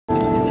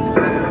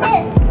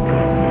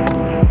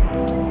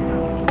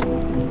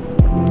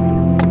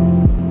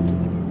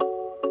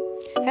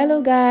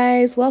Hello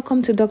guys,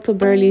 welcome to Dr.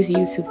 Burley's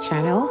YouTube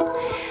channel.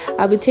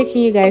 I'll be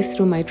taking you guys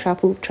through my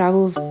travel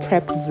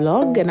prep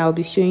vlog, and I'll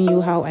be showing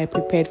you how I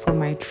prepared for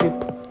my trip.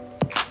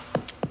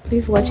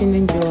 Please watch and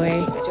enjoy.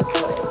 I just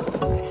got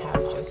everything I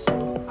have just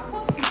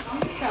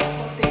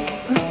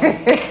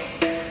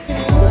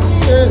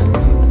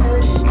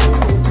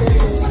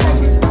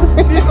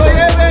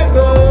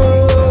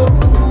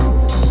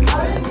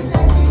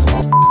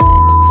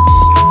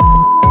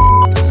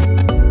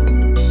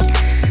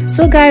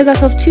So guys,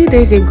 as of 2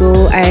 days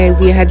ago,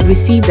 we had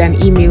received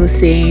an email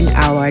saying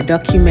our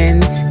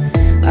documents,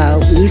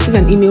 we received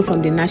an email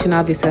from the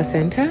National Visa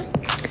Center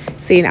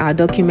saying our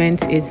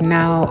document is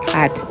now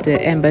at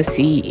the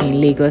embassy in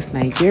Lagos,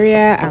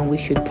 Nigeria, and we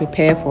should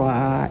prepare for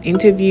our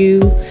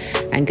interview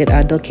and get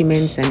our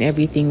documents and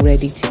everything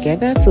ready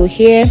together. So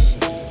here,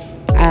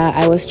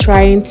 I was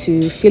trying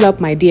to fill up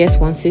my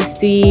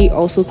DS-160,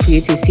 also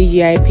create a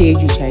CGI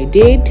page, which I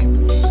did.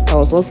 I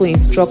was also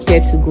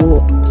instructed to go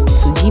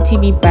to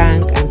GTB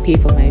Bank and pay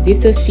for my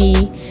visa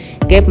fee,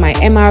 get my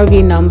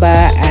MRV number,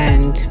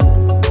 and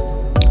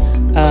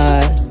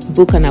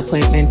book an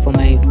appointment for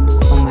my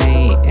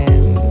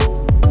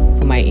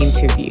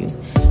interview,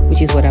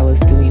 which is what I was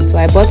doing. So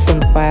I bought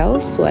some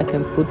files so I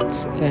can put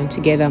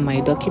together my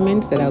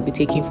documents that I'll be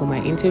taking for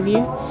my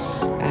interview,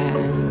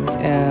 and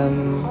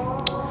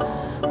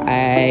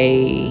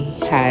I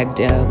had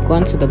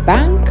gone to the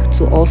bank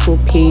to also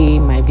pay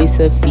my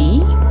visa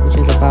fee, which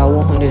is about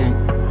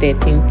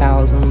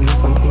 113,000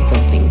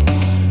 something.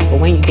 But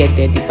when you get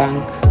there, the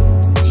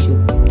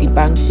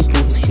bank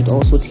people should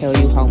also tell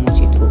you how much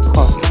it will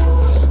cost.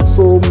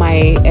 So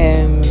my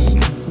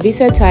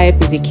visa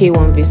type is a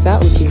K1 visa,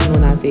 which is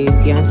known as a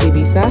fiancé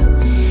visa,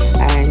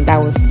 and that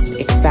was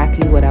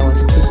exactly what I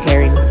was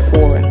preparing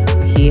for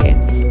here.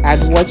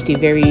 I'd watched a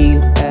very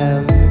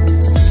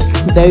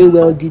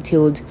well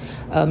detailed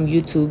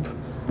YouTube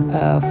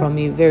from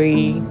a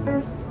very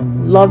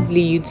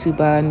lovely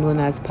YouTuber known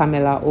as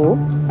Pamela O.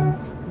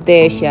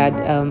 There she had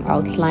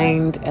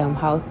outlined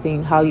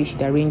how you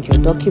should arrange your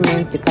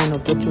documents, the kind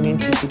of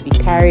documents you should be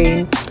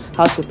carrying,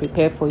 how to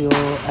prepare for your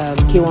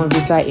K1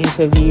 visa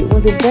interview. It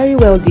was a very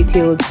well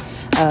detailed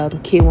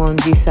K1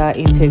 visa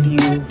interview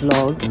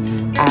vlog,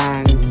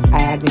 and I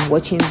had been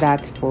watching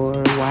that for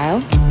a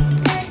while.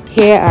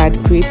 Here I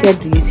had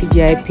created the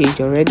CGI page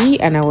already,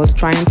 and I was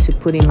trying to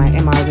put in my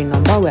MRV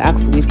number. We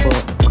asked to wait for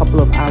a couple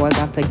of hours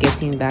after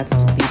getting that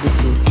to be able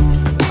to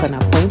book an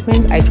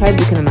appointment. I tried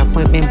booking an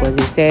appointment, but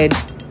they said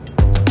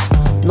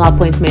no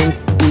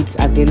appointment dates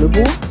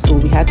available, so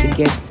we had to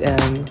get a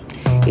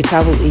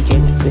travel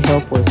agent to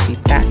help us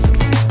with that.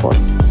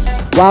 But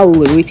while we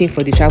were waiting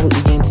for the travel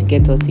agent to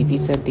get us a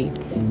visa date,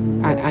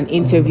 an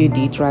interview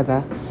date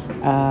rather,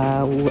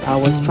 I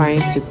was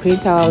trying to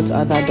print out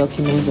other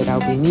documents that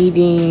I'll be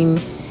needing,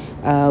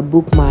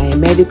 book my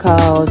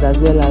medicals, as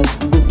well as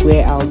book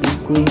where I'll be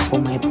going for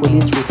my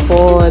police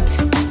report.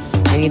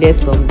 I needed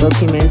some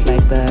documents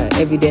like the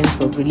evidence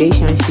of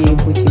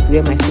relationship, which is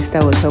where my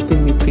sister was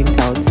helping me print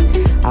out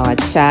our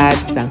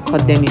chats and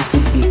cut them into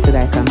bits so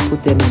that I can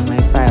put them in my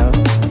file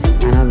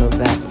and all of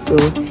that. So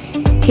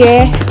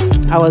here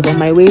I was on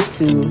my way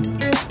to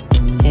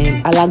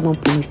Alagbon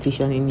police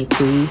station in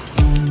Ikoyi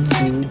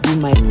to do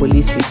my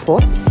police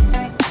reports.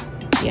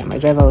 Yeah, my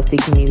driver was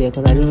taking me there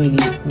because I didn't really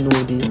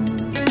know the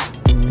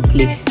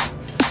place.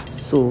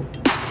 So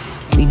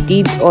we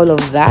did all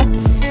of that,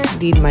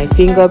 did my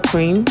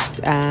fingerprints,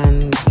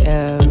 and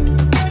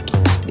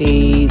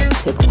they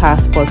took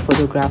passport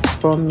photograph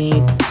from me.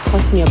 It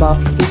cost me about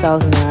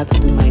 50,000 naira to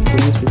do my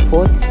police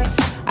reports.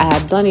 I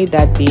had done it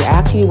that day. I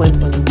actually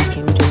went on the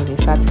weekend, which was on a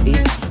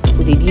Saturday,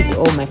 so they did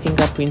all my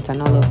fingerprints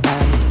and all of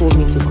that, and told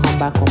me to come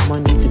back on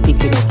Monday to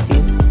pick it up,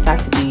 since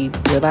Saturday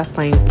whoever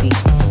signs the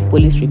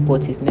police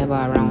report is never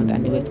around,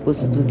 and they were supposed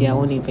to do their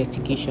own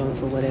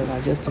investigations or whatever,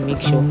 just to make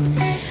sure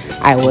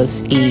I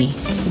was a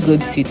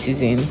good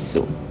citizen.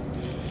 So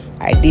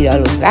I did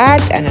all of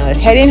that, and I was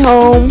heading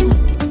home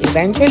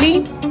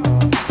eventually.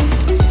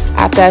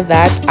 After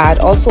that, I had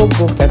also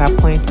booked an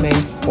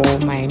appointment for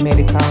my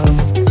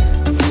medicals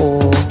for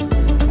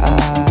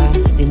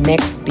the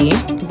next day.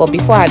 But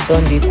before I had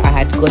done this, I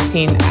had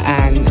gotten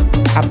an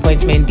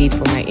appointment date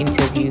for my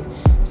interview,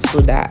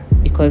 so that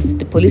because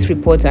the police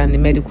report and the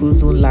medicals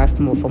don't last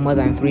for more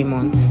than 3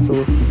 months,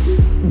 so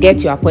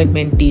get your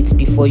appointment dates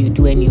before you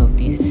do any of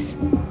this.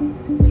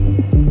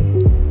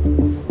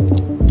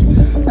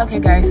 Okay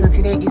guys, so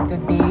today is the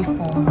day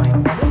for my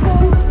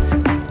medicals.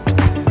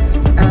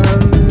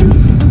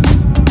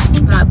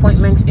 My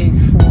appointment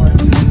is for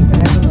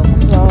 11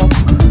 o'clock,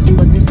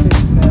 but this is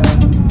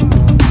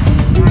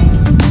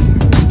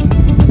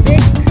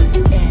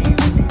 9:56, and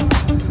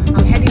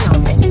I'm heading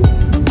out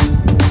anyways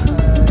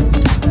because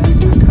first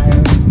my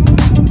tires down,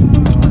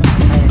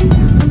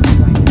 so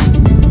I need to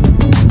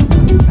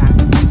do that,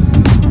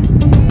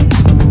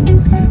 and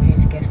then I need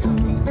to get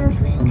something to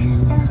drink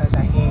because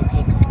I hear it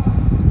takes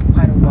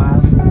quite a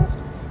while for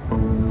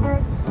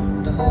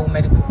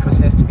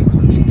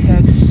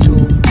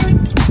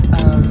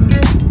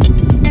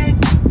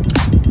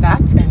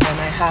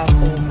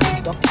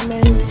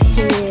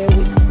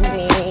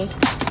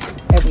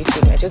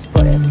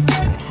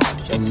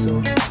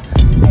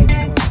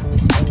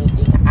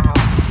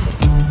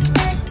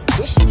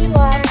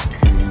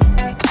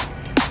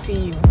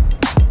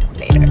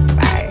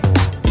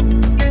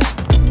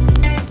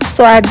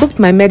So I booked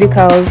my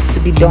medicals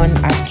to be done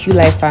at Q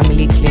Life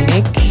Family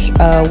Clinic.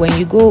 When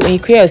you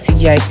create a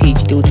CGI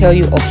page, they will tell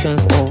you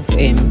options of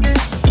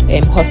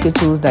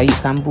hospitals that you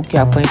can book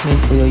your appointment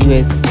for your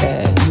US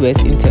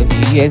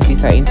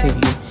visa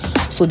interview.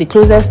 So the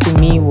closest to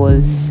me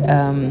was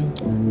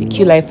the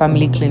Q Life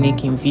Family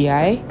Clinic in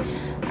VI,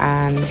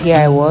 and here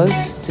I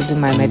was to do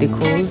my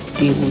medicals.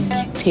 They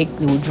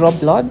would draw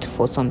blood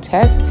for some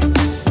tests.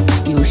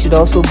 You should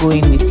also go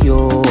in with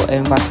your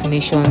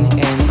vaccination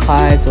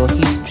cards or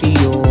history,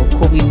 your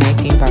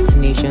COVID-19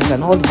 vaccinations,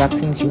 and all the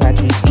vaccines you had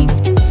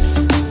received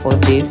for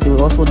this. They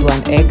will also do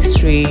an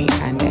X-ray,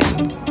 and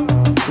then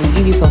they'll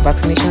give you some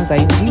vaccinations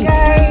that you need.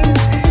 Guys,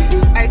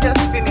 I just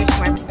finished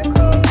my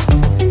medicals.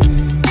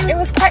 It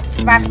was quite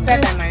faster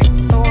than I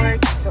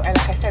thought. So,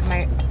 like I said,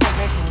 my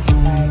appointment was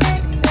by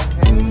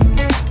 11,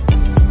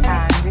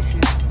 and this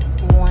is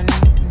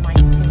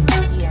 1:19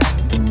 p.m.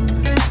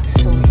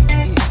 So it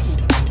didn't take me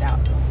that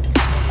long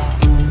to about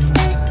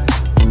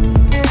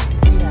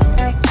 3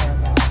 hours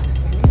thereabouts to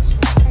finish.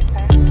 Quite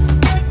fast.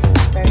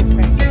 Very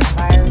friendly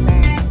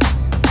environment.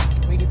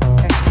 Really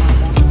professional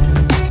doctors.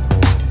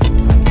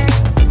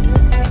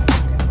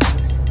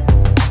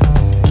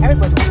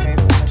 Everybody was very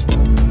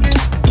professional.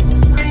 It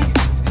was nice.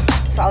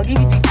 So I'll give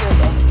you details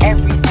of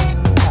everything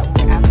that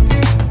we were asked to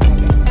do when I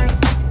get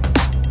university.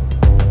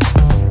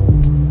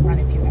 Run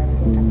a few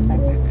errands and be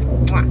right back.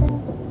 Mwah.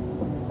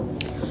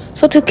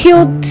 So to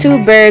kill two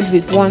birds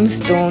with one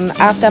stone,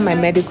 after my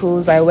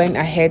medicals, I went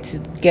ahead to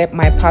get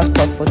my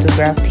passport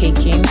photograph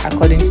taken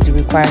according to the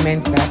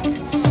requirements that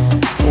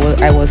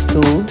I was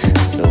told.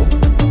 So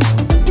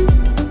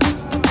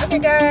Okay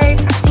guys,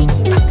 I'm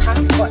taking my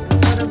passport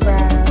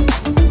photograph.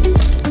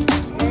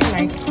 Very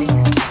nice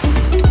place.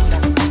 So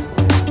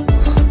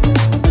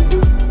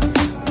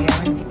yeah,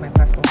 I'm going to take my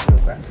passport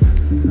photograph.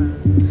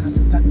 How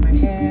to pack my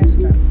hair,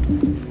 strap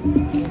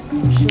ears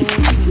can show.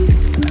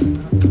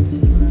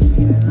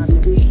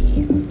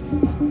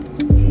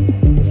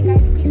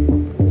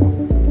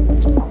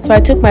 So I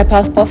took my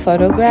passport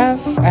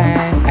photograph,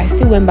 and I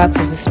still went back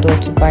to the store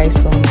to buy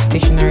some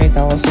stationeries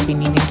I'll also be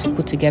needing to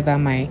put together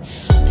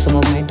some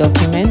of my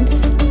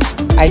documents.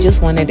 I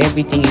just wanted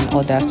everything in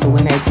order, so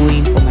when I go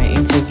in for my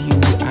interview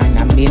and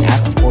I'm being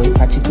asked for a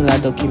particular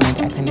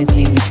document, I can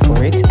easily reach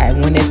for it. I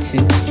wanted to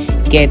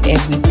get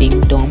everything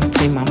done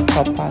prim and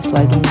proper, so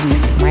I don't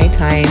waste my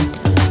time,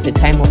 the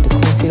time of the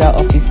consular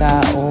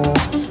officer, or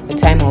the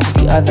time of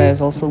the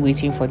others also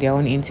waiting for their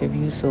own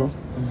interview. So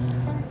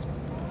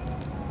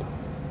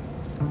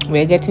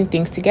we're getting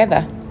things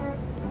together.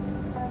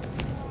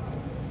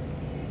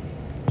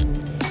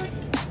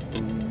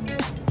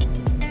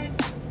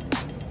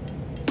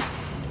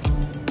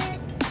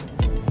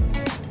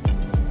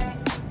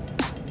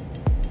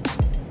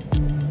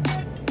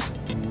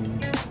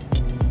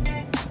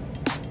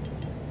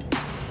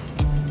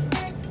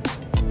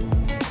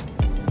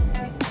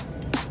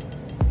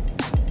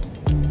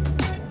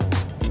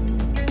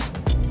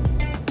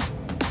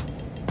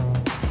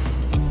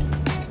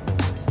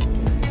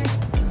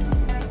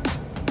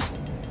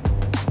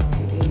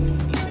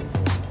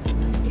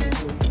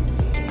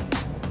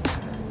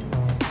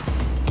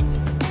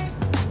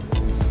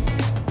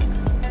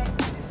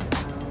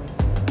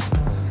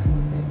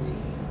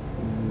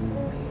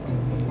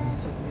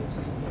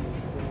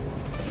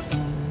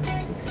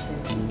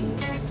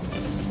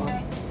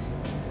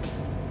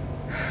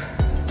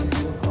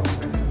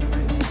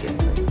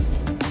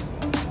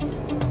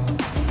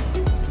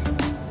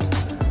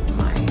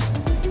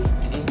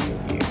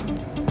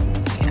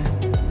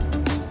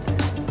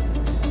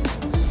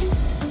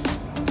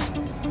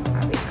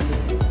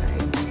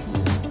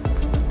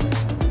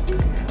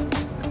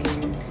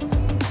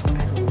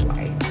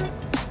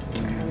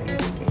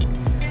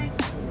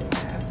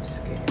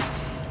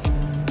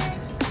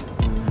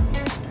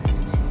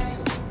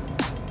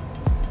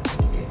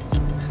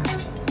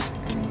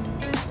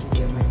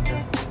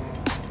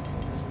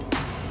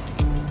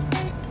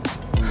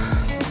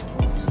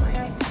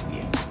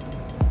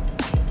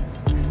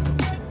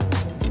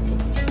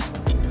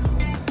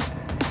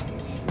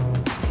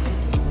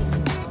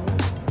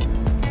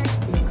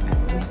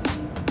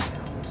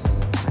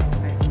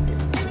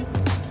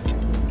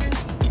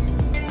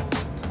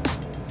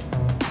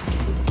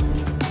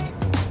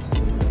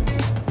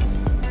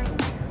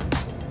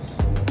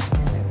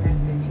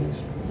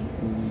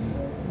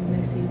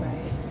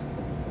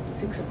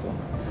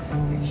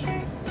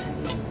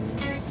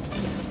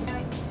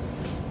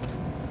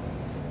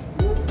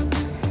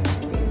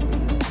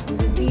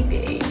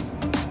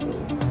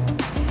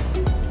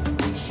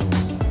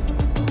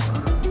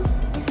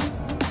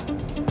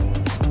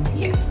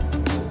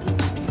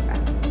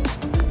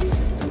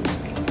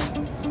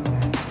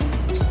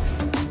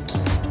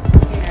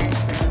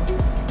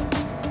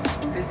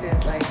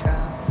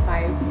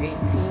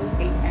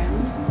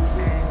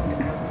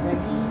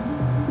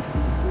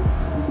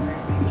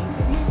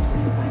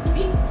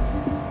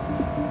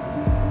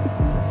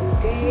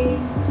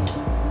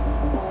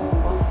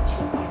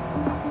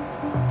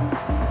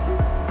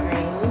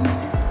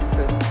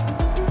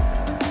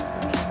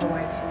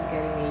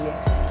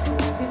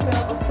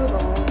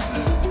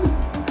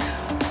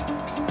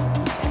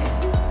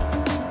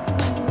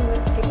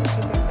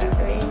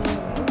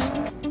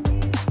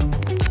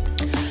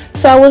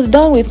 So I was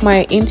done with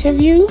my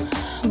interview,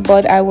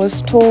 but I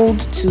was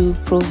told to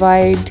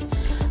provide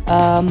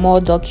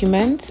more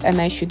documents, and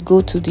I should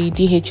go to the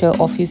DHL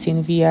office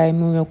in VI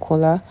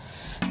Muriokola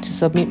to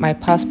submit my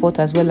passport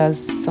as well as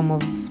some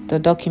of the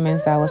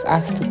documents that I was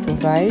asked to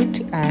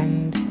provide,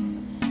 and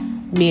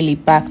mail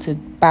it back to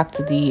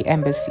the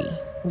embassy,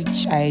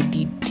 which I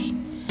did,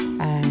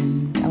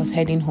 and I was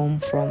heading home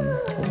from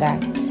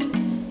that.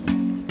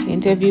 The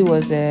interview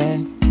was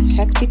a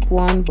hectic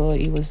one, but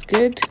it was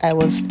good. I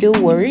was still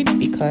worried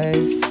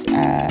because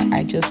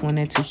I just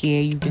wanted to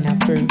hear you've been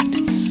approved,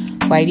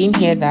 but I didn't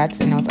hear that,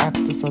 and I was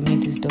asked to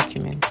submit these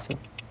documents.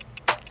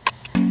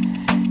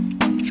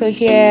 So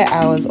here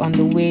I was on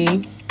the way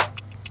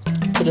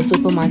to the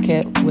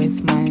supermarket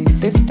with my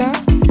sister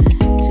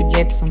to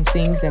get some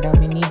things that I'll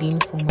be needing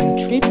for my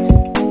trip,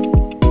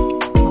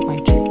 not my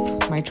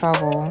trip, my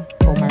travel,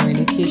 or my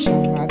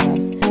relocation rather.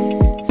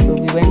 So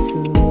we went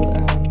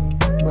to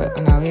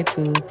on our way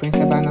to Prince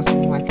Abana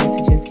supermarket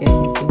to just get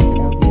some things that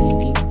I'll be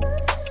needing.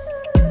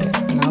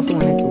 Yeah, and I also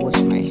wanted to wash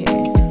my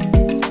hair.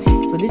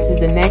 So this is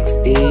the next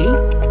day.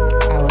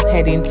 I was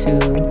heading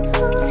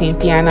to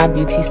Cynthia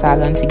Beauty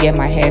Salon to get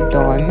my hair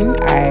done.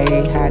 I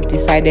had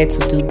decided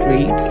to do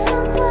braids,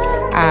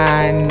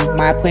 and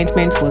my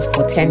appointment was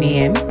for 10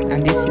 a.m.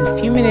 and this is a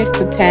few minutes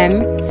to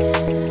 10.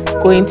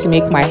 Going to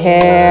make my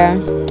hair,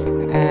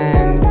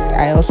 and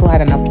I also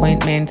had an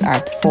appointment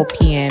at 4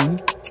 p.m.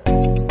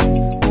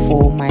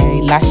 for my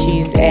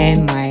lashes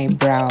and my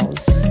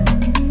brows.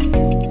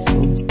 So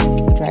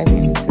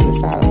driving to the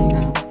salon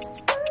now.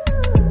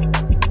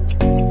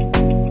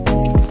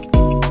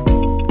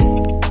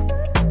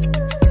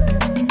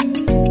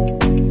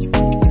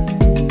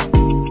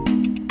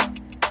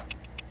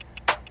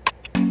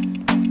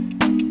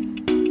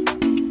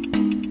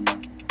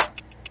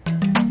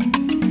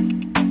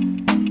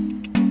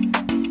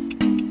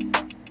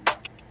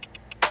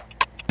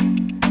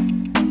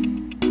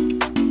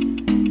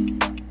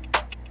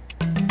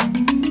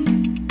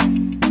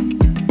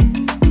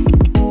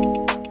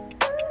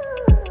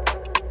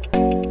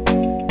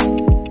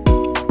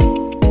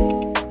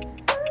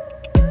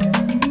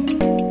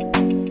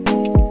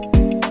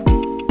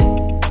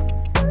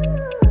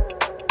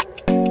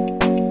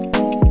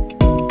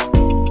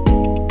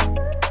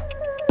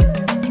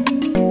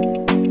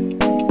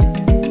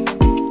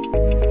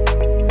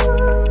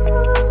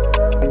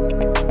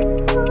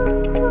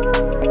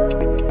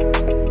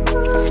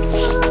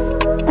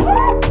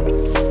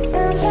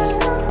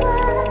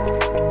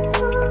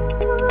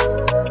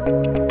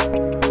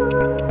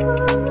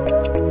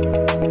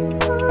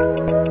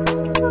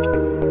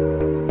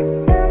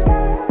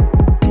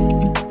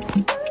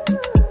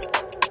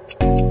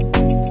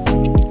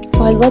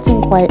 I got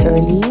in quite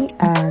early,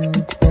 and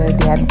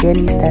they had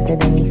barely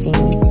started anything.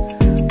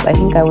 So I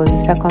think I was the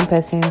second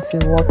person to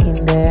walk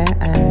in there,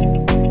 and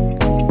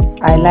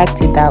I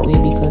liked it that way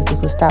because they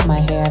could start my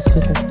hair as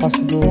quick as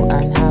possible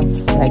and have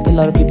like a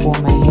lot of people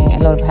on my hair,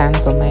 a lot of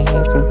hands on my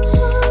hair, so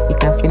we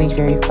can finish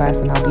very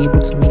fast and I'll be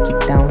able to make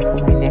it down for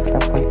my next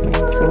appointment.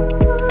 So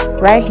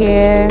right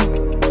here,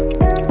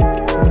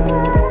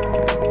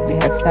 they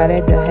had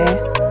started the hair.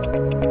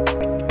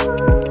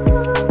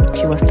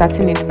 She was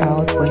starting it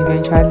out, but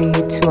eventually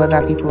 2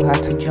 other people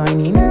had to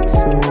join in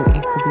so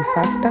it could be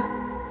faster.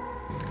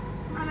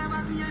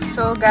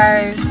 So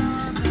guys,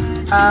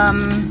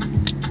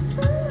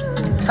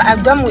 so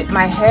I've done with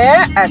my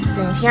hair at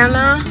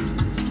Cynthiana,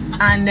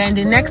 and then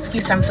the next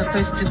piece I'm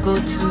supposed to go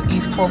to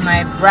is for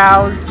my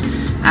brows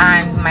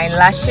and my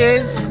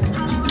lashes.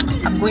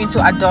 I'm going to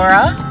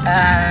Adora,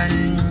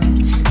 and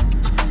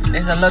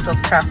there's a lot of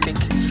traffic,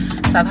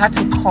 so I've had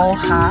to call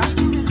her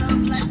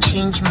to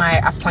change my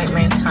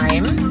appointment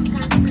time.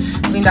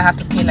 I think I have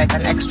to pay like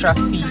an extra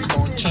fee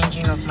for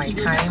changing of my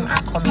time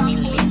and coming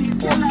in late,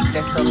 but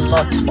there's a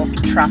lot of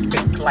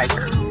traffic. Like,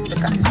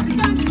 look at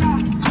this.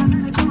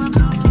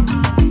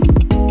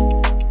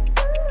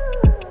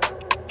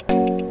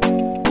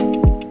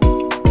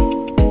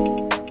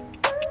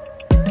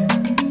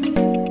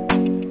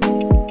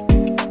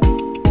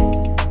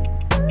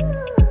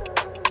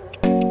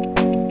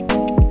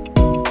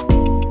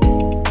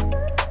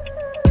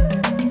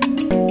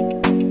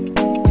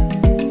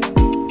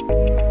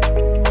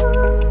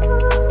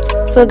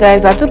 So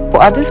guys, at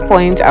this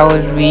point I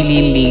was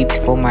really late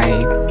for my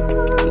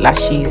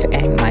lashes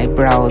and my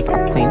brows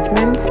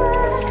appointments.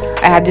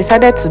 I had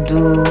decided to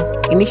do,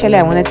 initially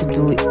I wanted to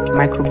do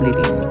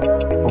microblading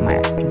for my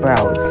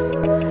brows,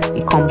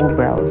 a combo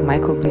brows,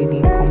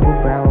 microblading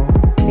combo brow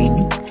thing.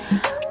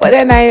 But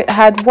then I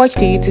had watched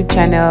a YouTube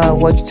channel,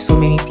 watched so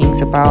many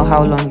things about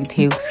how long it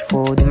takes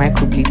for the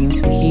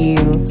microblading to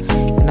heal.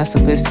 You're not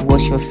supposed to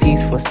wash your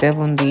face for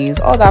 7 days.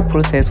 All that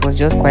process was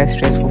just quite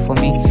stressful for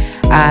me.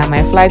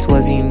 My flight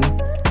was in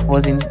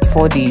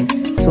 4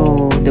 days,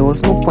 so there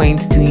was no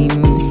point doing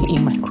a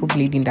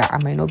microblading that I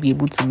might not be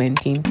able to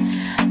maintain,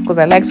 because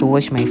I like to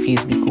wash my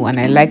face because, and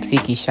I like to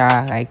take a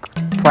shower like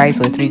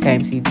 2 or 3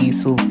 times a day.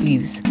 So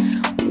please,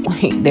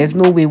 there's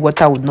no way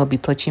water would not be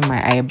touching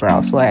my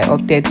eyebrows, so I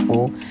opted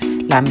for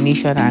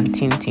lamination and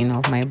tinting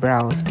of my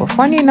brows. But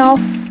funny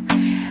enough,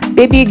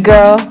 baby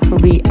girl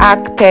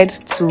reacted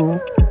to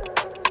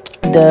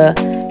the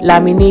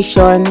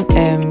lamination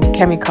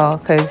chemical,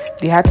 because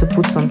they had to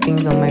put some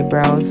things on my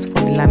brows for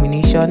the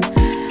lamination.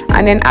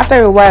 And then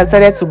after a while it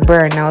started to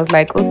burn. I was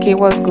like, okay,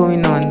 what's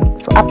going on?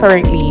 So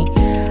apparently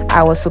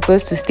I was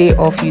supposed to stay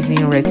off using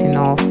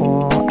retinol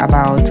for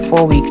about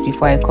 4 weeks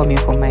before I come in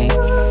for my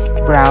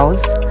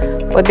brows,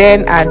 but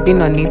then I'd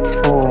been on it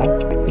for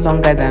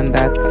longer than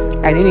that.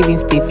 I didn't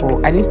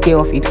stay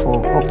off it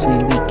for up to a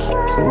week.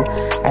 So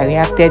I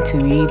reacted to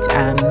it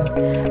and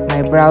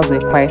my brows were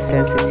quite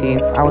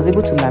sensitive. I was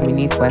able to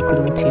laminate, but I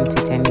couldn't tint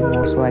it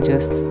anymore, so I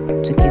just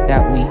took it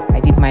that way. I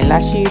did my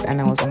lashes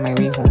and I was on my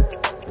way home.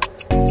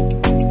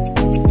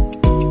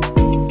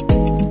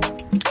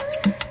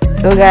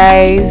 So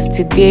guys,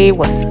 today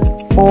was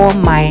for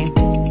my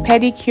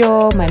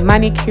pedicure, my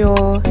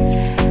manicure.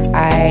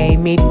 I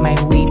made my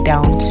way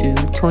down to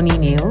toy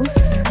nails.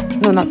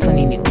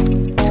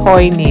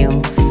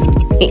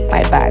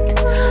 My bad.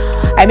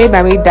 I made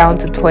my way down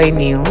to toy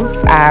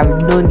nails.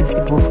 I've known these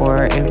people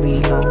for a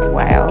really long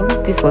while.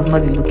 This was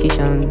not the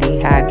location they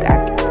had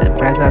at the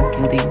Brazos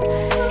building.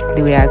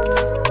 They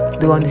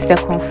were on the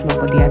second floor,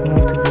 but they had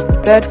moved to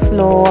the third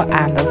floor,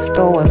 and the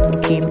store was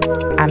looking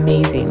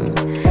amazing.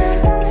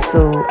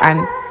 So,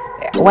 and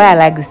why I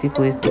like these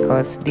people is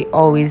because they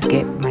always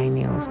get my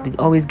nails. They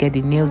always get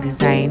the nail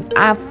design,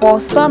 and for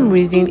some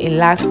reason it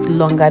lasts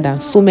longer than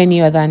so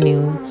many other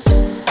nails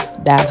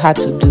that I've had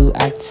to do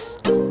at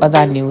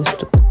other nail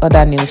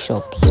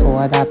shops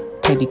or other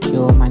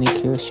pedicure,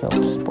 manicure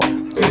shops. But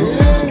this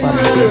is one of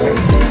my favorite.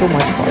 It's so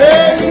much fun.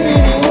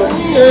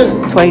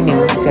 Toy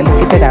nails. They're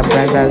located at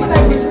Brazos,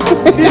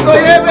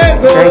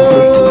 very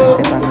close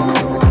to Pennsylvania.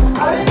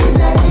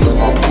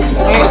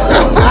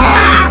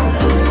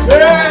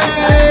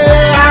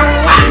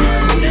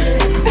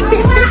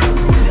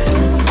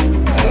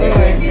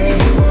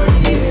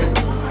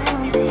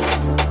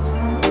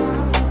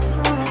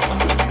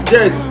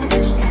 Yes.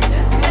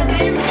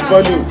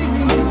 Volume.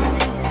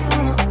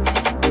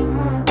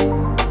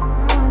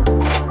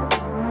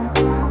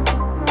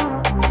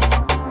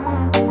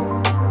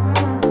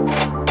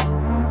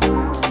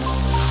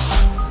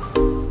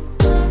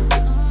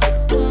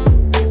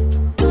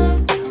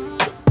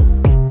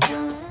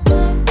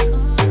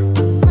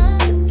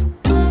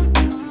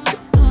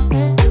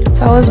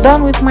 So I was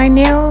done with my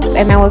nails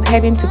and I was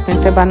heading to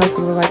Pennsylvania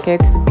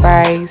supermarket to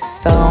buy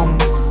some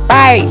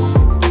spice.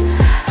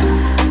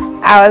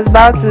 I was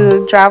about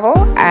to travel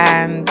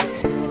and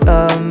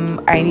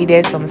I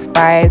needed some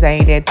spice. I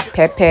needed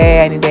pepper,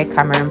 I needed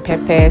Cameroon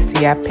pepper,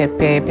 soya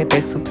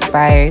pepper soup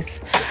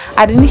spice.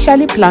 I'd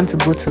initially planned to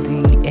go to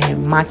the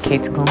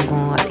market,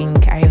 Gongon, I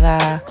think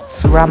either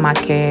Sura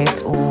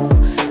Market or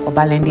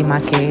Balende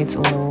Market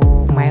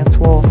or Mile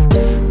 12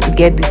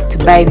 to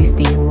buy this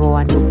thing raw,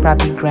 and they'll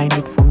probably grind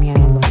it for me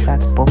and all of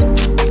that. But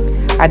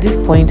at this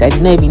point I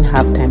did not even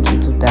have time to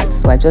do that,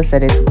 so I just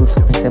decided to go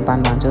to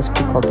Pennsylvania and just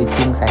pick up the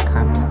things I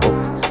can pick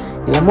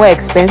up. They were more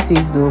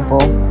expensive though,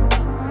 but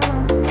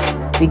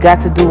we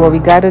got to do what we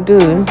got to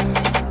do.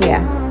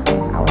 Yeah, so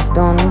I was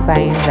done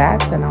buying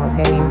that and I was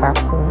heading back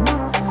home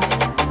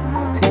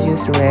to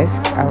just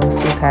rest. I was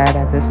so tired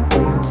at this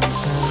point.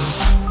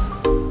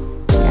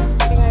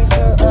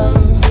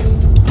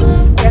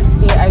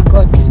 Yesterday I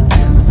got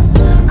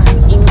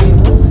an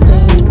email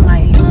saying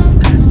my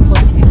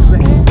passport is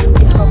ready to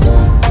pick up.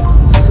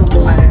 So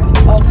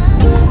I'm off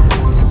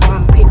to go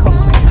and pick up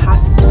my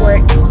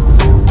passport. The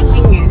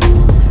thing is,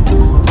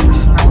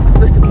 I was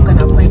supposed to book an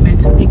appointment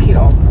to pick it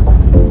up,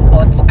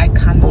 but I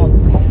cannot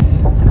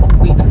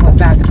wait for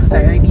that because I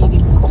already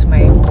even booked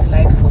my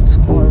flight for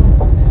tomorrow.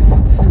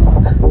 So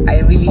I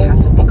really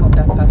have to pick up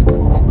that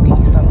passport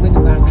today. So I'm going to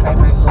go and try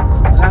my luck.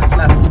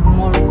 Last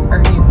tomorrow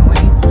early in the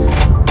morning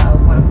I'll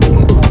go and pick it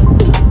up.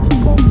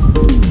 But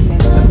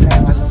let's go and try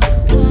our luck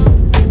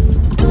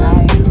today.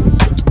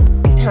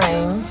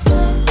 Time.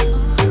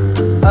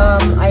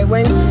 I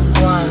went to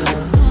go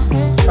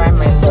and try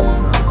my luck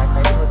now, like I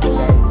told you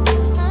guys.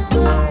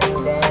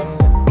 And then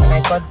when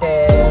I got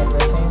there,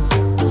 they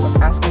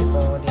were asking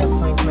for the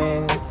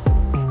appointment.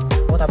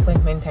 What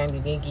appointment time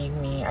did they give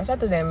me? I told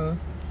them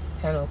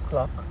 10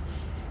 o'clock.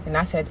 And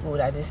I said, oh,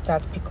 that they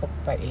start pick up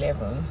by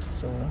 11,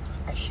 so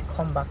I should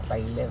come back by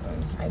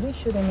 11. I didn't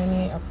show them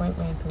any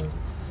appointment.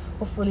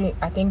 Hopefully,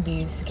 I think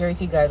the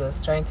security guard was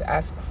trying to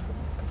ask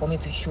for me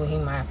to show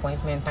him my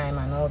appointment time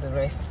and all the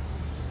rest.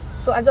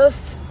 So I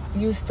just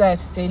used that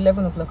to say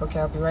 11 o'clock. Okay,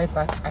 I'll be right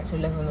back at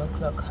 11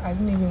 o'clock. I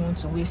didn't even want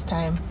to waste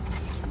time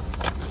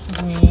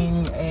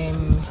doing,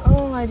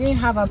 oh, I didn't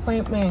have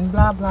appointment,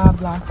 blah, blah,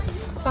 blah.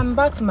 So I'm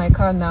back to my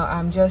car now.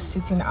 I'm just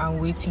sitting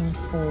and waiting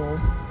for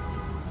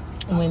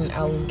when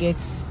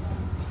it's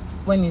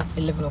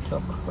 11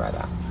 o'clock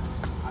rather.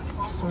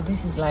 So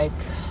this is like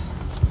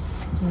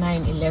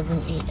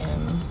 9:11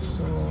 a.m.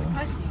 so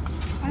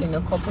in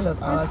a couple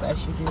of hours I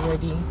should be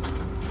ready.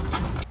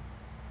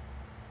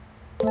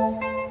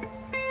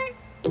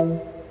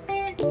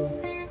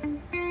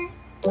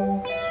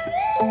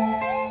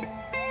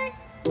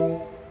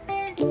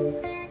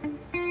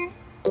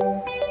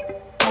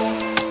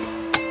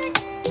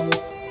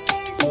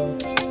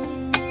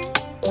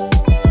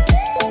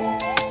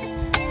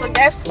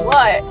 guess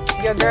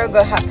what? Your girl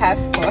got her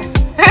passport.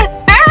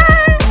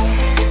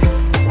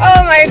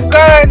 Oh my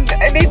god,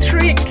 the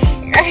trick.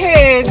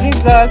 Hey,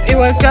 Jesus. It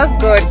was just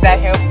God that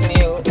helped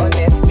me,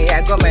 honestly.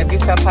 I got my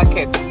visa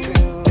packet too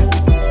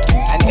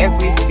and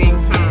everything.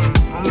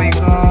 Oh my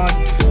god.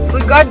 So we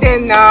got there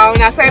now.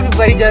 Now, so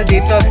everybody just they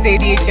talk, say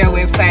DHL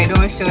website,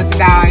 don't shut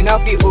down,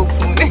 enough it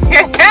open.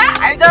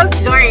 I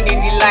just joined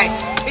in the line.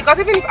 Because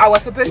even if I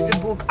was supposed to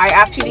book, I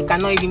actually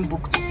cannot even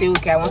book to say,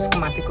 okay, I want to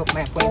come and pick up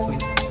my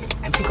appointment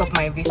and pick up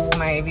my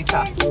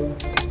visa.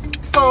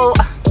 So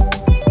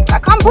I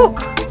can't book.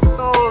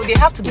 So they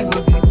have to give us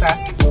the visa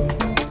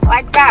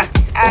like that.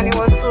 And it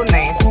was so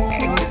nice.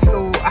 It was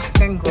so,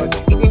 thank God.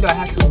 Even though I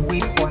had to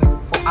wait for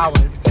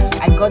hours.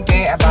 I got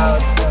there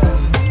about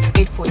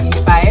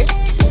 8:45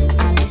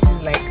 and this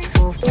is like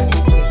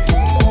 12:26.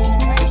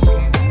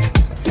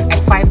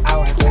 Like 5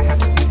 hours I have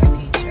to be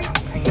a teacher.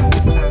 And you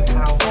understand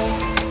how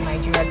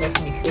Nigeria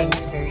just makes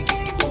things very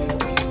difficult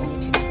for people,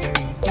 which is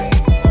very unfair.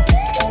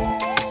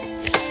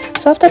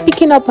 So after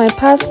picking up my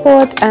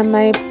passport and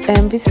my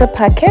visa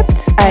packet,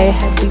 I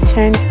had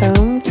returned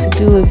home to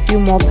do a few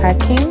more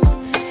packing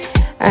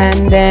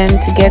and then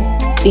to get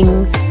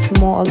things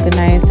more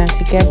organized and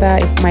together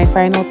if my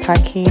final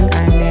packing.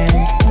 And then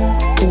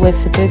we were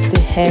supposed to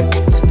head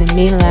to the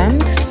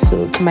mainland,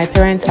 so to my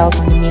parents' house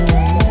on the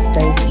mainland, so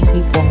that it's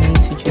easy for me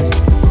to just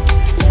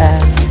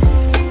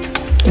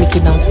make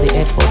it down to the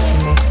airport the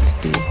next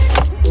day.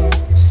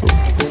 So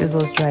this is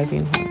us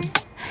driving home.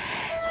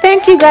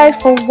 Thank you guys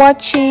for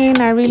watching.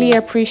 I really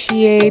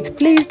appreciate.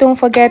 Please don't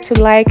forget to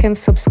like and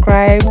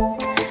subscribe.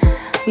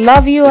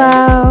 Love you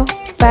all.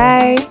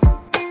 Bye.